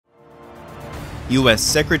U.S.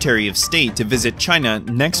 Secretary of State to visit China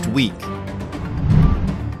next week.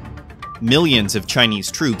 Millions of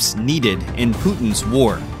Chinese troops needed in Putin's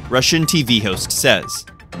war, Russian TV host says.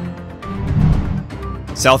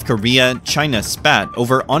 South Korea, China spat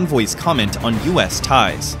over envoy's comment on U.S.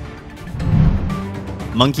 ties.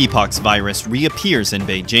 Monkeypox virus reappears in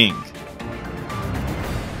Beijing.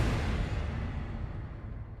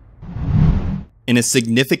 In a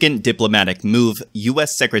significant diplomatic move,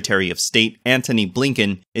 U.S. Secretary of State Antony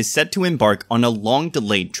Blinken is set to embark on a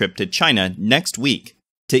long-delayed trip to China next week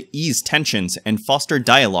to ease tensions and foster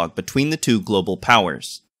dialogue between the two global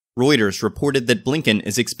powers. Reuters reported that Blinken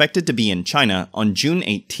is expected to be in China on June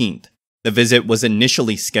 18th. The visit was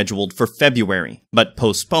initially scheduled for February, but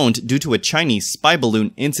postponed due to a Chinese spy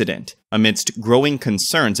balloon incident, amidst growing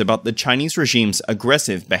concerns about the Chinese regime's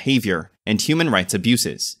aggressive behavior and human rights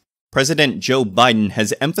abuses. President Joe Biden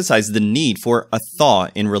has emphasized the need for a thaw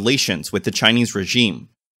in relations with the Chinese regime,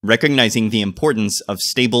 recognizing the importance of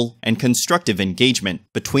stable and constructive engagement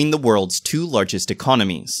between the world's two largest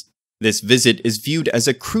economies. This visit is viewed as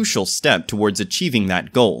a crucial step towards achieving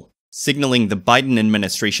that goal, signaling the Biden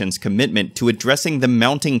administration's commitment to addressing the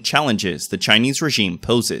mounting challenges the Chinese regime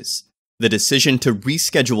poses. The decision to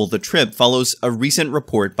reschedule the trip follows a recent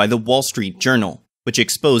report by the Wall Street Journal, which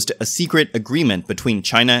exposed a secret agreement between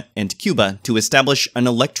China and Cuba to establish an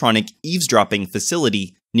electronic eavesdropping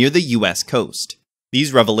facility near the U.S. coast.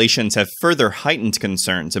 These revelations have further heightened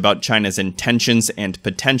concerns about China's intentions and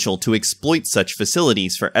potential to exploit such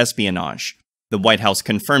facilities for espionage. The White House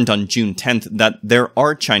confirmed on June 10th that there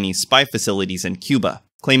are Chinese spy facilities in Cuba,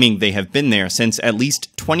 claiming they have been there since at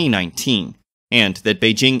least 2019, and that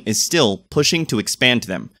Beijing is still pushing to expand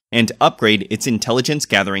them and upgrade its intelligence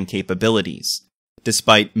gathering capabilities.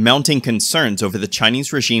 Despite mounting concerns over the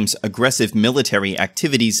Chinese regime's aggressive military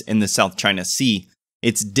activities in the South China Sea,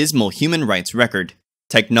 its dismal human rights record,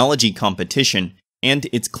 technology competition, and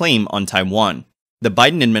its claim on Taiwan, the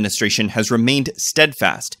Biden administration has remained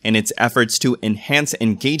steadfast in its efforts to enhance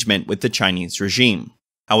engagement with the Chinese regime.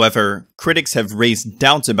 However, critics have raised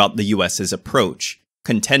doubts about the U.S.'s approach,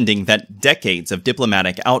 contending that decades of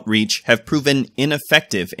diplomatic outreach have proven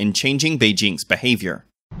ineffective in changing Beijing's behavior.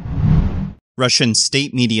 Russian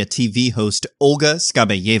state media TV host Olga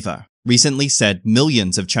Skabayeva recently said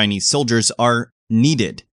millions of Chinese soldiers are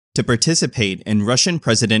needed to participate in Russian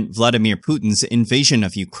President Vladimir Putin's invasion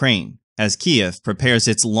of Ukraine, as Kiev prepares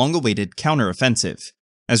its long-awaited counteroffensive.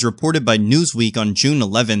 As reported by Newsweek on June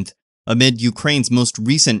 11th, amid Ukraine's most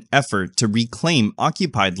recent effort to reclaim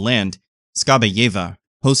occupied land, Skabayeva,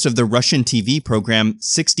 host of the Russian TV program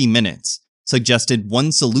 60 Minutes, suggested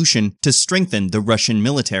one solution to strengthen the Russian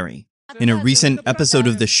military. In a recent episode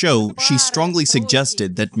of the show, she strongly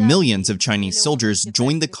suggested that millions of Chinese soldiers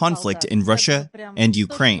join the conflict in Russia and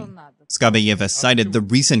Ukraine. Skabayeva cited the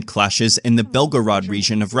recent clashes in the Belgorod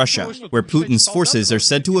region of Russia, where Putin's forces are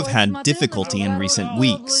said to have had difficulty in recent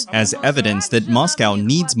weeks, as evidence that Moscow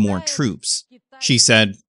needs more troops. She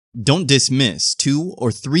said, "Don't dismiss 2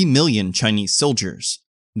 or 3 million Chinese soldiers.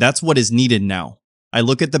 That's what is needed now. I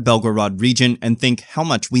look at the Belgorod region and think how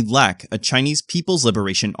much we lack a Chinese People's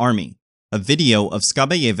Liberation Army." A video of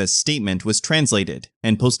Skabayeva's statement was translated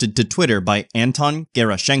and posted to Twitter by Anton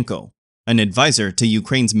Gerashenko, an advisor to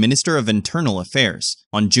Ukraine's Minister of Internal Affairs,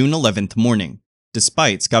 on June 11th morning.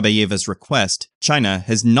 Despite Skabayeva's request, China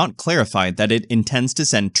has not clarified that it intends to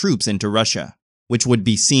send troops into Russia, which would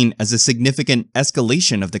be seen as a significant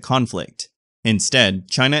escalation of the conflict. Instead,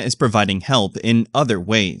 China is providing help in other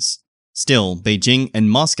ways. Still, Beijing and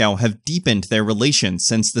Moscow have deepened their relations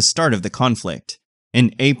since the start of the conflict.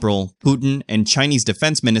 In April, Putin and Chinese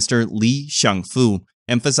Defense Minister Li Shangfu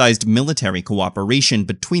emphasized military cooperation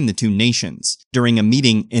between the two nations during a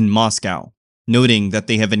meeting in Moscow, noting that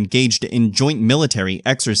they have engaged in joint military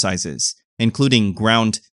exercises, including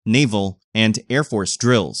ground, naval, and air force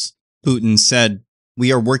drills. Putin said,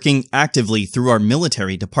 "We are working actively through our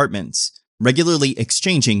military departments, regularly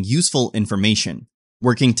exchanging useful information,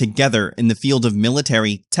 working together in the field of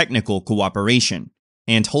military technical cooperation,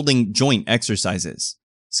 and holding joint exercises."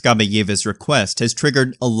 Skabayeva's request has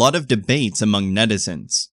triggered a lot of debates among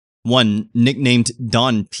netizens. One, nicknamed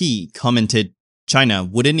Don P., commented, "China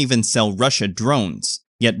wouldn't even sell Russia drones,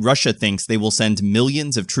 yet Russia thinks they will send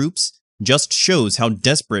millions of troops? Just shows how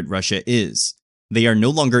desperate Russia is. They are no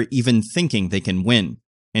longer even thinking they can win.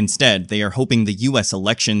 Instead, they are hoping the US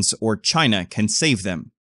elections or China can save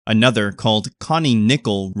them." Another, called Connie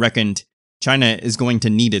Nickel, reckoned, "China is going to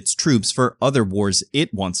need its troops for other wars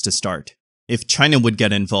it wants to start. If China would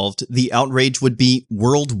get involved, the outrage would be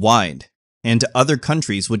worldwide, and other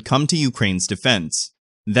countries would come to Ukraine's defense.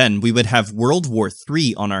 Then we would have World War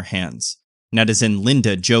III on our hands. Netizen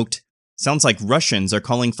Linda joked, "Sounds like Russians are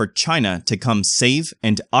calling for China to come save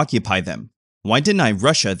and occupy them. Why deny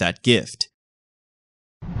Russia that gift?"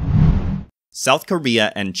 South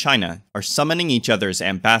Korea and China are summoning each other's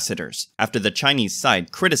ambassadors after the Chinese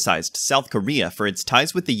side criticized South Korea for its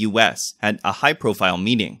ties with the US at a high-profile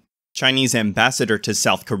meeting. Chinese ambassador to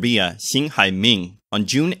South Korea, Xing Haiming, on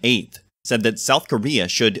June 8th, said that South Korea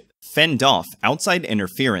should fend off outside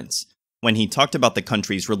interference when he talked about the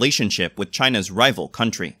country's relationship with China's rival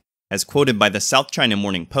country. As quoted by the South China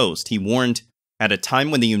Morning Post, he warned, "At a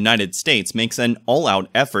time when the United States makes an all-out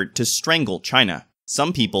effort to strangle China,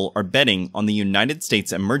 some people are betting on the United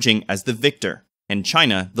States emerging as the victor, and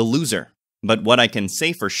China the loser. But what I can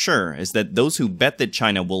say for sure is that those who bet that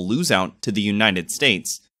China will lose out to the United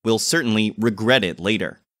States will certainly regret it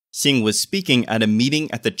later." Xing was speaking at a meeting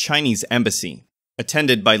at the Chinese embassy,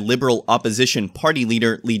 attended by Liberal opposition party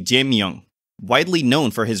leader Lee Jae-myung, widely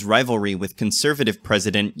known for his rivalry with conservative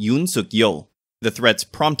President Yoon Suk-yeol. The threats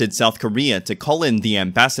prompted South Korea to call in the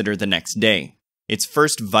ambassador the next day. Its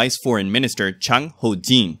first vice foreign minister, Chang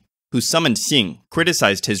Ho-jin, who summoned Xing,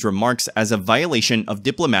 criticized his remarks as a violation of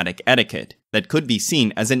diplomatic etiquette that could be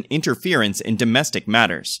seen as an interference in domestic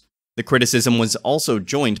matters. The criticism was also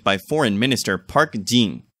joined by Foreign Minister Park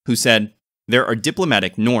Jin, who said, "There are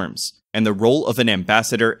diplomatic norms, and the role of an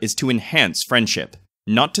ambassador is to enhance friendship,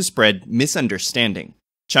 not to spread misunderstanding."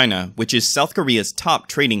 China, which is South Korea's top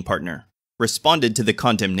trading partner, responded to the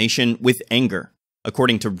condemnation with anger.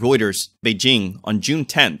 According to Reuters, Beijing, on June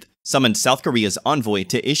 10th, summoned South Korea's envoy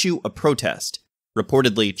to issue a protest.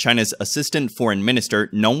 Reportedly, China's Assistant Foreign Minister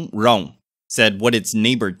Nong Rong said what its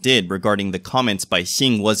neighbor did regarding the comments by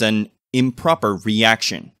Xing was an improper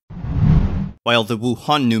reaction. While the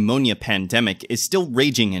Wuhan pneumonia pandemic is still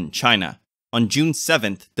raging in China, on June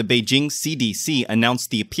 7th, the Beijing CDC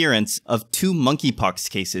announced the appearance of 2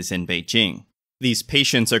 monkeypox cases in Beijing. These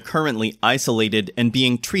patients are currently isolated and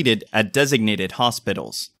being treated at designated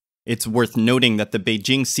hospitals. It's worth noting that the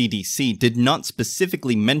Beijing CDC did not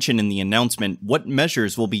specifically mention in the announcement what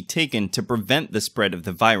measures will be taken to prevent the spread of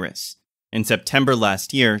the virus. In September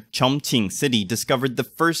last year, Chongqing City discovered the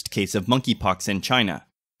first case of monkeypox in China.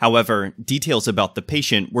 However, details about the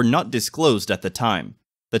patient were not disclosed at the time.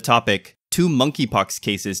 The topic, 2 monkeypox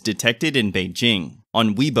cases detected in Beijing,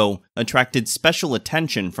 on Weibo attracted special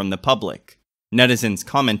attention from the public. Netizens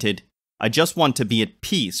commented, "I just want to be at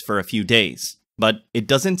peace for a few days, but it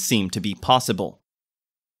doesn't seem to be possible."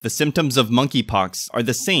 The symptoms of monkeypox are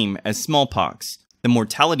the same as smallpox. The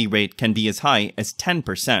mortality rate can be as high as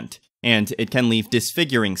 10%, and it can leave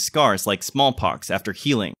disfiguring scars like smallpox after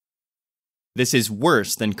healing. This is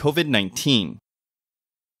worse than COVID-19.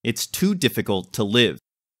 It's too difficult to live.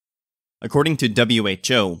 According to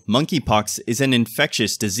WHO, monkeypox is an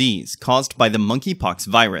infectious disease caused by the monkeypox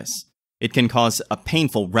virus. It can cause a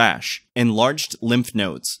painful rash, enlarged lymph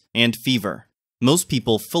nodes, and fever. Most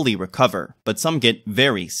people fully recover, but some get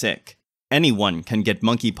very sick. Anyone can get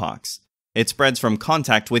monkeypox. It spreads from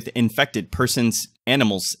contact with infected persons,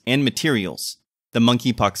 animals, and materials. The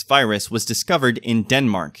monkeypox virus was discovered in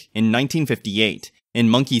Denmark in 1958 in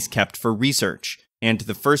monkeys kept for research, and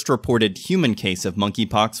the first reported human case of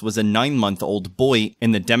monkeypox was a 9-month-old boy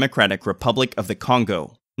in the Democratic Republic of the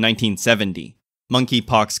Congo, 1970.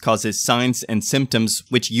 Monkeypox causes signs and symptoms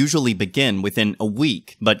which usually begin within a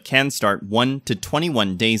week, but can start 1 to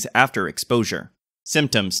 21 days after exposure.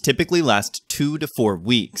 Symptoms typically last 2 to 4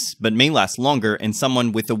 weeks, but may last longer in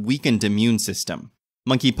someone with a weakened immune system.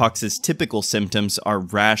 Monkeypox's typical symptoms are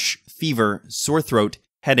rash, fever, sore throat,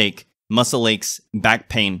 headache, muscle aches, back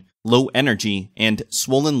pain, low energy, and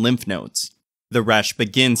swollen lymph nodes. The rash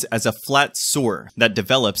begins as a flat sore that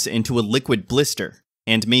develops into a liquid blister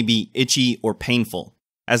and may be itchy or painful.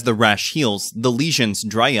 As the rash heals, the lesions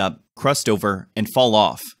dry up, crust over, and fall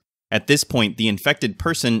off. At this point, the infected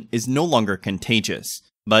person is no longer contagious,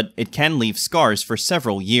 but it can leave scars for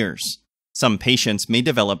several years. Some patients may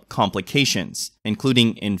develop complications,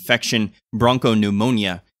 including infection,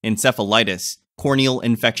 bronchopneumonia, encephalitis, corneal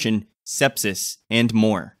infection, sepsis, and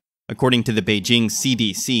more. According to the Beijing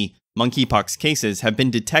CDC, monkeypox cases have been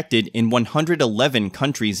detected in 111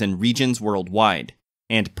 countries and regions worldwide,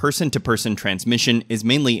 and person-to-person transmission is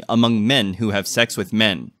mainly among men who have sex with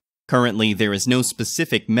men. Currently, there is no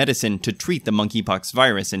specific medicine to treat the monkeypox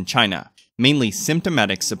virus in China, mainly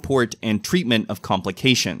symptomatic support and treatment of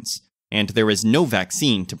complications, and there is no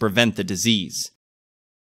vaccine to prevent the disease.